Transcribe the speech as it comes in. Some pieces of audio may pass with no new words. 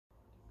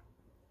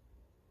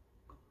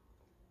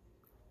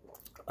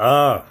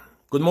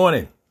Good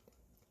morning.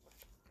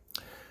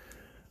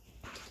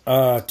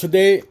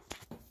 Today,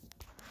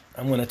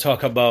 I'm going to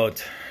talk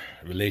about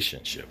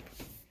relationship.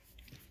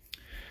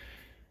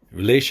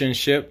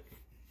 Relationship,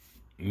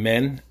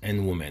 men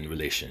and women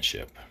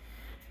relationship.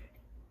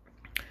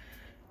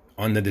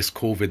 Under this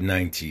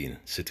COVID-19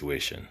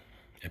 situation,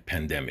 a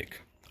pandemic.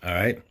 All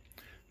right.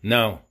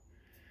 Now,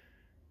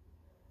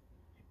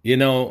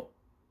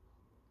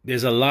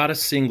 there's a lot of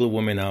single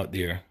women out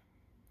there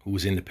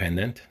who's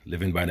independent,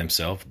 living by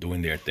themselves,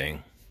 doing their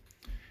thing.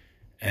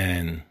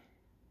 And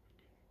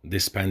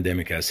this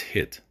pandemic has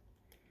hit.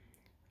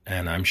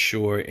 And I'm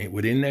sure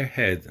within their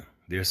head,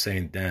 they're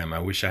saying, damn, I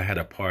wish I had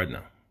a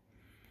partner.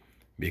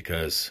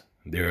 Because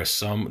there are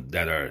some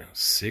that are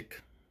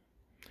sick.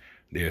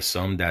 There are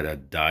some that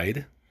have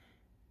died.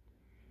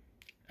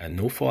 And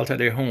no fault of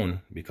their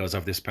own because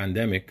of this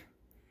pandemic.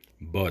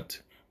 But,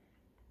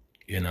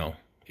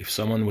 if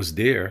someone was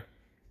there,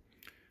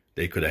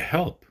 they could have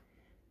helped.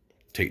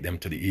 Take them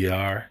to the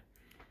ER,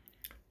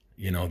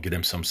 give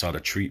them some sort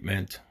of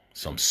treatment,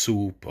 some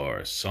soup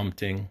or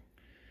something,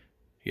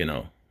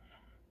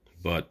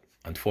 But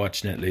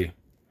unfortunately,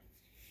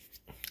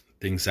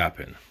 things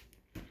happen.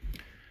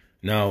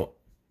 Now,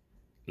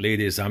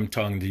 ladies, I'm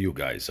talking to you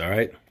guys, all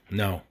right?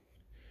 Now,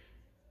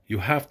 you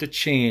have to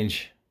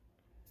change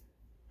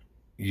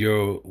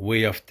your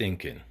way of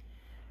thinking.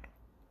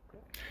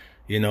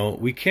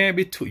 You can't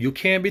be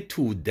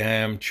too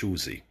damn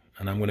choosy.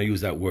 And I'm going to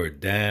use that word,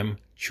 damn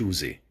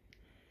choosy.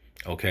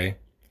 Okay?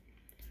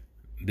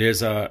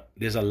 There's a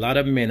lot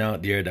of men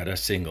out there that are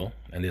single,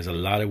 and there's a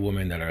lot of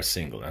women that are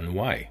single. And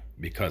why?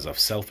 Because of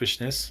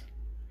selfishness.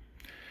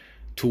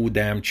 Too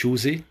damn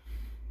choosy.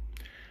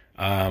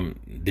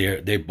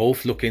 They're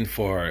both looking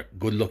for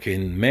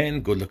good-looking men,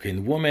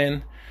 good-looking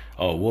women,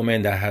 or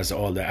woman that has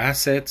all the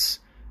assets,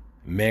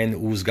 men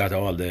who's got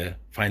all the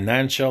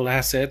financial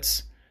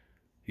assets.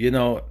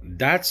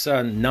 That's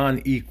a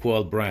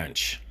non-equal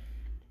branch.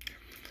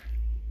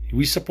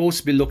 We're supposed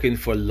to be looking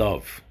for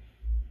love.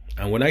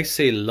 And when I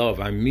say love,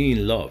 I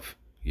mean love.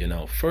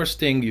 First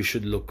thing you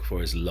should look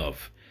for is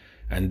love.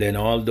 And then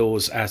all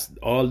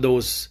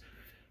those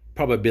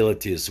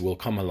probabilities will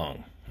come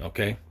along.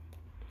 Okay?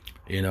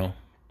 You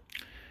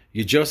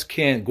just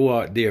can't go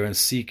out there and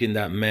seeking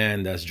that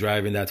man that's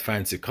driving that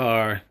fancy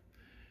car,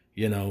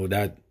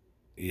 that,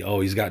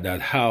 he's got that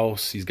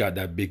house, he's got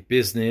that big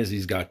business,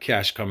 he's got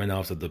cash coming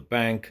out of the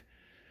bank.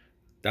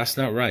 That's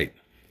not right.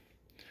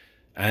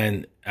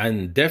 And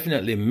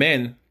definitely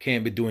men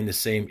can't be doing the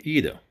same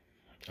either.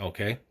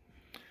 Okay?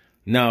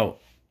 Now,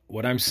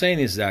 what I'm saying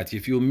is that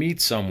if you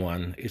meet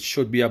someone, it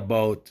should be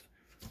about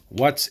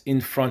what's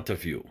in front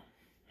of you.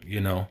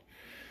 The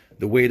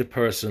way the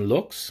person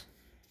looks.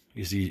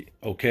 Is he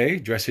okay?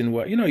 Dressing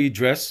well? You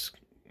dress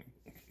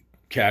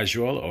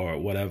casual or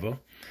whatever.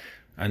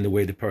 And the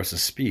way the person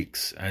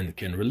speaks and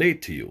can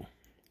relate to you.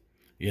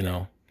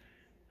 If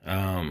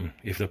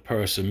the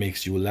person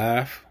makes you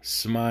laugh,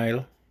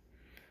 smile.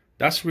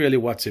 That's really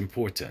what's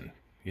important,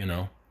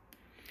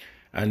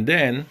 And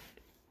then,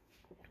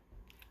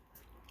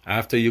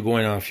 after you're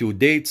going on a few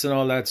dates and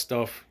all that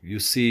stuff, you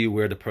see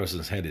where the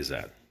person's head is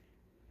at,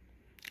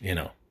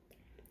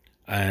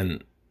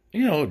 And,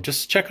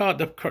 just check out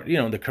the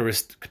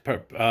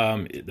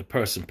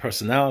person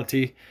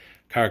personality,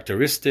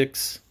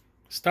 characteristics,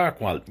 star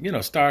quantity,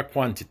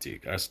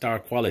 or star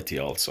quality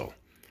also.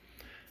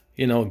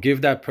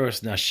 Give that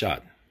person a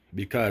shot.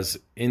 Because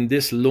in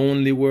this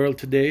lonely world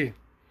today,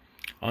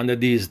 under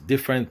these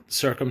different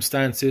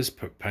circumstances,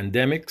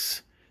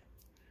 pandemics,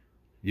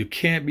 you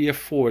can't be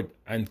afford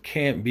and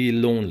can't be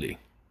lonely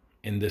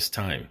in this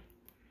time.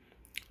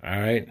 All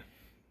right?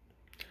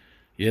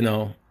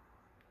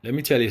 Let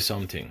me tell you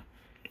something.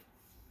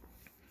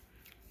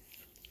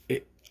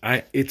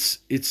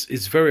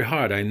 It's very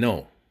hard, I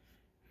know.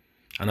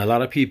 And a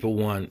lot of people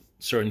want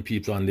certain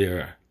people on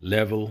their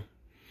level,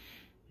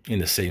 in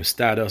the same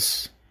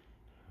status,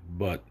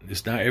 but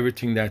it's not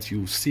everything that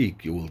you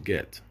seek you will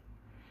get.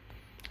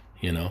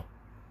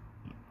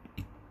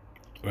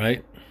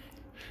 Right?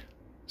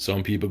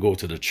 Some people go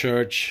to the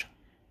church,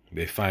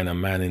 they find a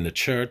man in the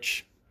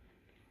church,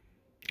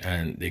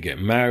 and they get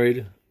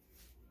married,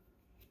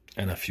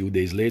 and a few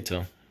days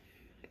later,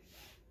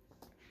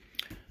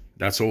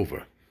 that's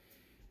over.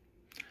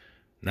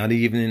 Not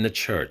even in the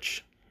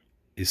church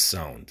is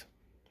sound.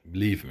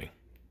 Believe me.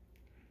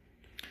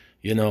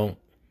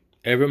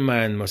 Every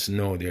man must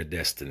know their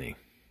destiny.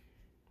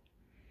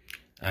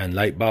 And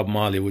like Bob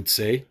Marley would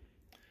say,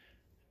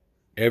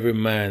 every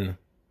man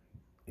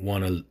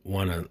wanna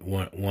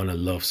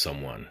love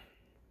someone.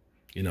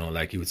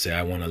 Like he would say,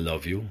 I wanna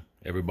love you.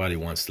 Everybody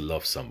wants to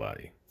love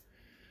somebody.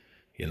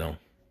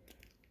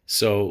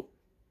 So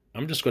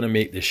I'm just gonna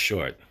make this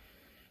short.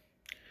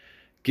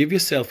 Give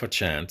yourself a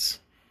chance.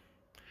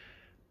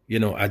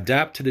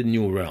 Adapt to the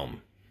new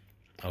realm.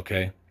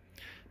 Okay?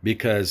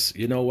 Because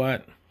you know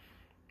what?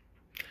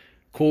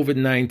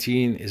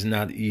 COVID-19 is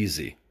not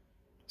easy.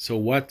 So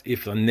what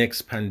if the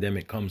next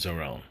pandemic comes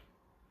around?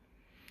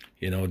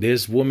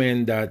 There's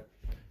women that,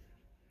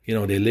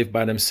 they live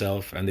by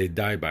themselves and they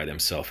die by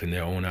themselves in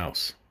their own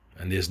house.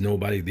 And there's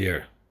nobody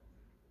there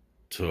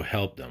to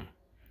help them.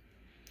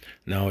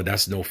 Now,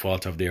 that's no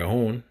fault of their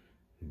own,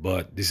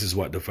 but this is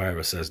what the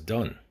virus has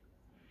done.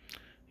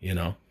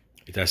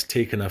 It has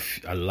taken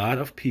a lot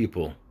of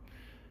people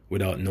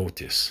without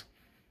notice.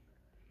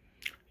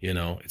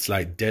 It's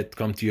like death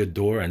come to your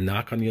door and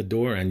knock on your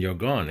door and you're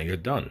gone and you're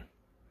done.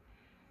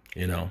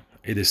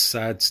 It is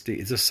sad.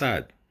 It's a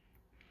sad.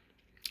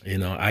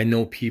 I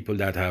know people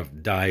that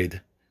have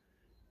died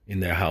in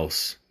their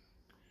house,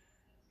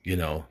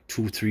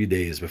 2-3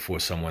 days before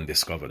someone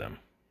discovered them,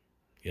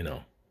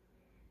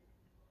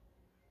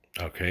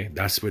 Okay,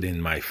 that's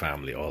within my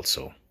family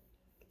also.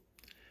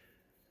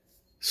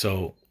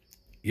 So,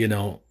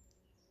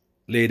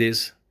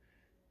 ladies,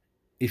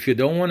 if you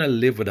don't want to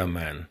live with a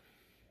man,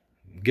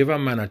 give a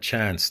man a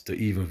chance to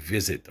even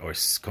visit or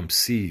come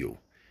see you,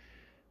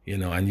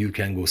 and you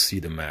can go see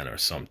the man or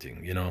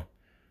something,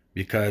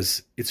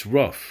 because it's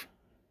rough.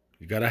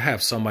 You got to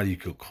have somebody you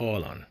could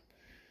call on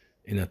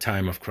in a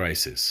time of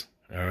crisis.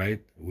 All right.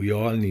 We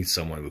all need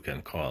someone we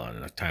can call on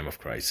in a time of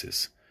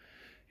crisis.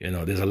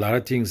 There's a lot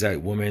of things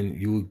that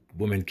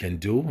women can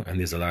do, and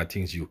there's a lot of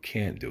things you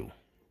can't do,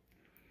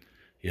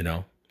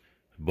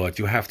 but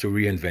you have to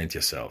reinvent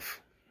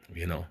yourself,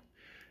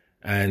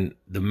 and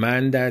the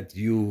man that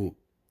you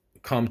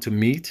come to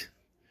meet,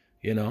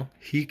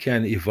 he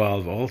can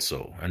evolve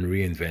also and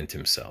reinvent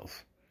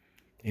himself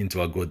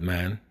into a good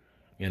man,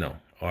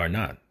 or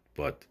not.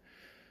 But,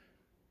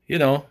 you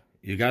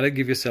got to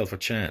give yourself a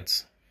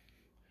chance,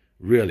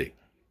 really,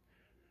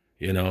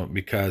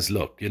 because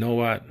look, you know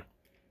what?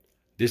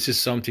 This is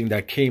something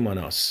that came on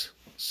us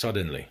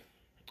suddenly.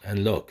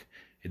 And look,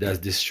 it has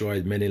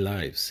destroyed many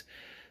lives.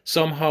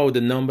 Somehow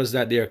the numbers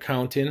that they're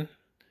counting,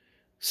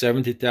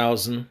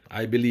 70,000,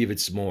 I believe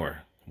it's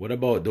more. What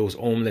about those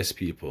homeless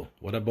people?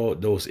 What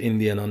about those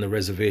Indian on the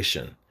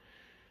reservation?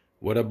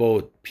 What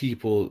about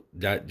people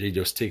that they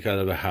just take out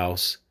of the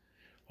house,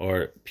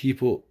 or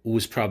people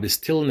who's probably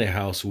still in their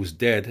house who's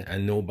dead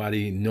and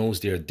nobody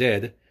knows they're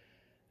dead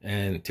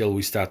until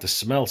we start to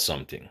smell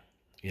something,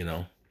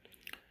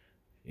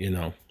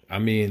 I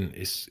mean,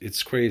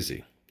 it's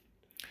crazy.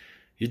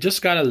 You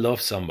just gotta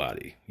love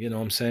somebody, you know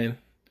what I'm saying?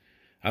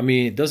 I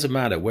mean, it doesn't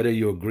matter whether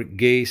you're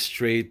gay,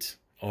 straight,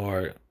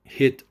 or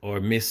hit or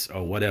miss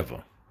or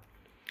whatever.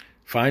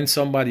 Find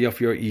somebody of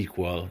your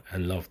equal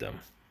and love them.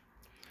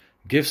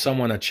 Give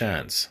someone a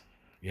chance,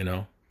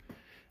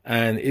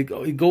 And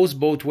it goes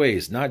both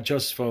ways, not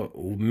just for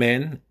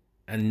men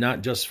and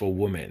not just for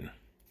women.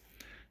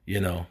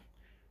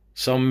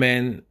 Some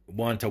men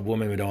want a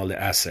woman with all the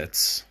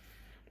assets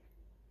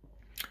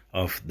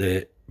of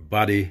the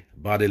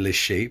bodily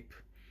shape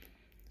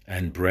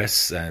and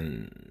breasts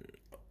and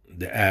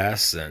the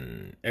ass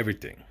and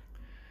everything,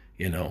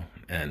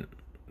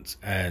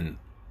 and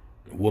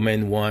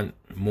women want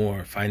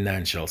more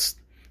financial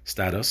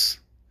status,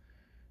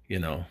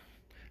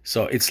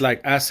 so it's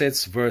like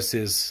assets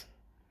versus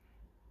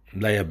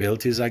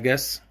liabilities, I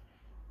guess.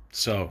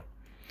 So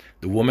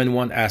the woman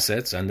want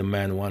assets and the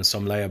man wants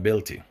some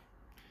liability.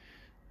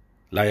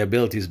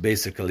 Liability is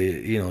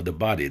basically, the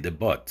body, the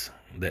butt,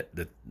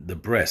 the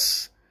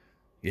breasts,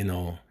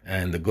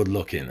 and the good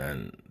looking,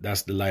 and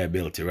that's the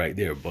liability right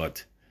there.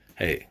 But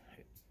hey,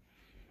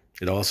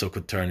 it also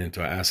could turn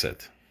into an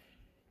asset.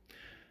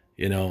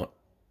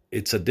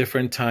 It's a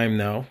different time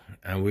now,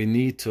 and we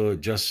need to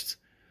just,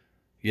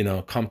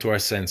 come to our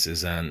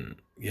senses and,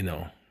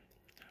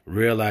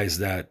 realize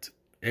that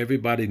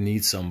everybody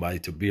needs somebody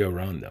to be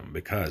around them,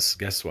 because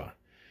guess what?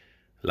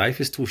 Life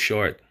is too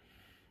short,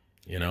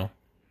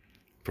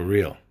 for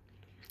real.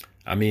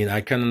 I mean,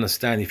 I can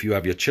understand if you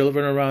have your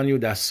children around you,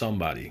 that's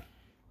somebody.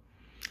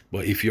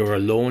 But if you're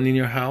alone in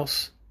your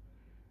house,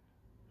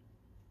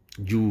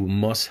 you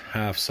must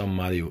have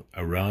somebody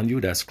around you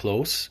that's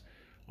close,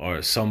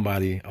 or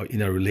somebody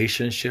in a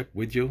relationship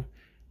with you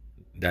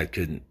that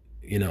could,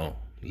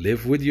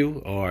 live with you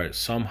or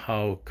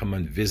somehow come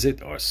and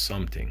visit or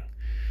something.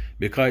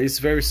 Because it's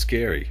very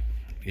scary.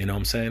 You know what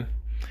I'm saying?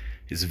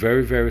 It's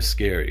very, very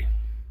scary.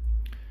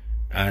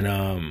 And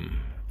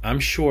I'm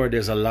sure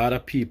there's a lot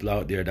of people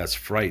out there that's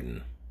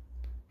frightened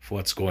for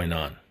what's going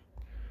on.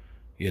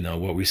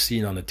 What we've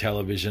seen on the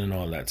television and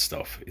all that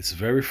stuff. It's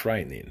very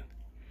frightening.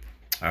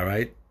 All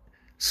right.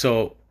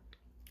 So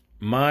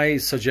my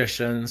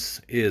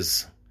suggestions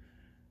is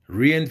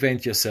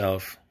reinvent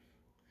yourself.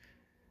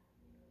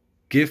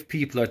 Give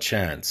people a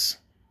chance,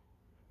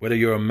 whether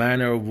you're a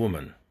man or a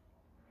woman.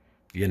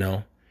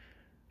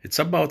 It's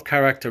about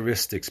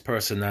characteristics,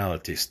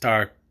 personality,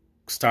 star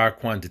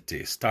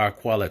quantity, star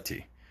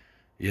quality.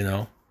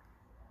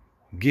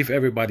 Give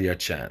everybody a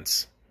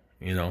chance.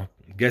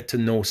 Get to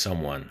know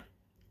someone.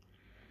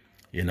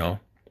 I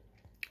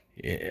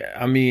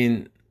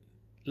mean,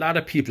 a lot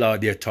of people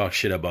out there talk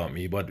shit about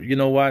me, but you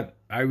know what?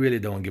 I really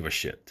don't give a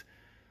shit.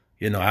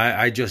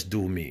 I just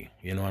do me.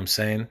 You know what I'm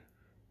saying?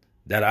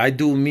 That I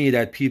do me,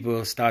 that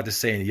people started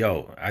saying,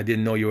 yo, I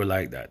didn't know you were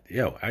like that.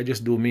 Yo, I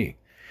just do me.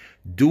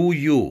 Do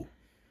you.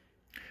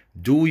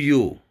 Do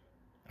you.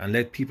 and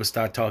let people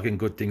start talking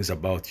good things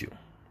about you.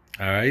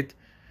 All right?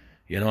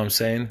 You know what I'm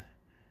saying?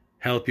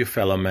 Help your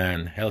fellow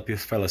man. Help your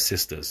fellow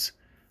sisters.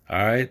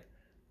 All right?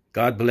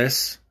 God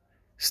bless.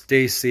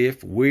 Stay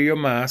safe. Wear your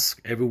mask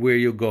everywhere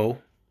you go.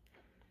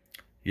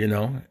 You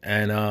know,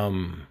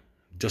 and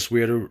just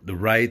wear the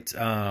right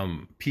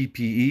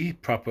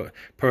PPE, proper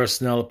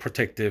personal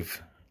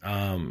protective,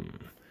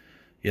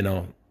 you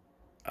know,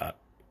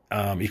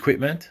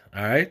 equipment.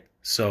 All right?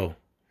 So,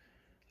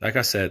 like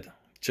I said,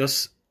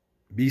 just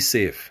be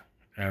safe.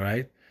 All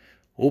right?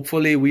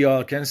 Hopefully, we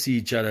all can see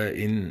each other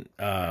in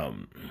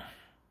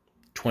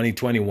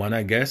 2021,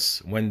 I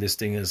guess, when this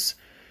thing is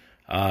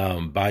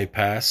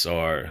bypass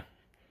or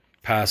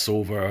pass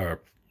over or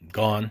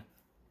gone.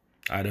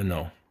 I don't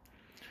know.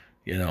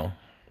 You know.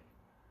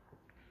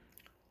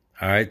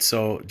 All right.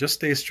 So just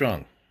stay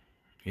strong,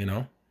 you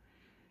know,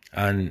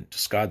 and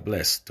just God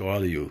bless to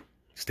all of you.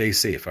 Stay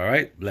safe. All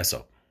right. Bless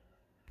up.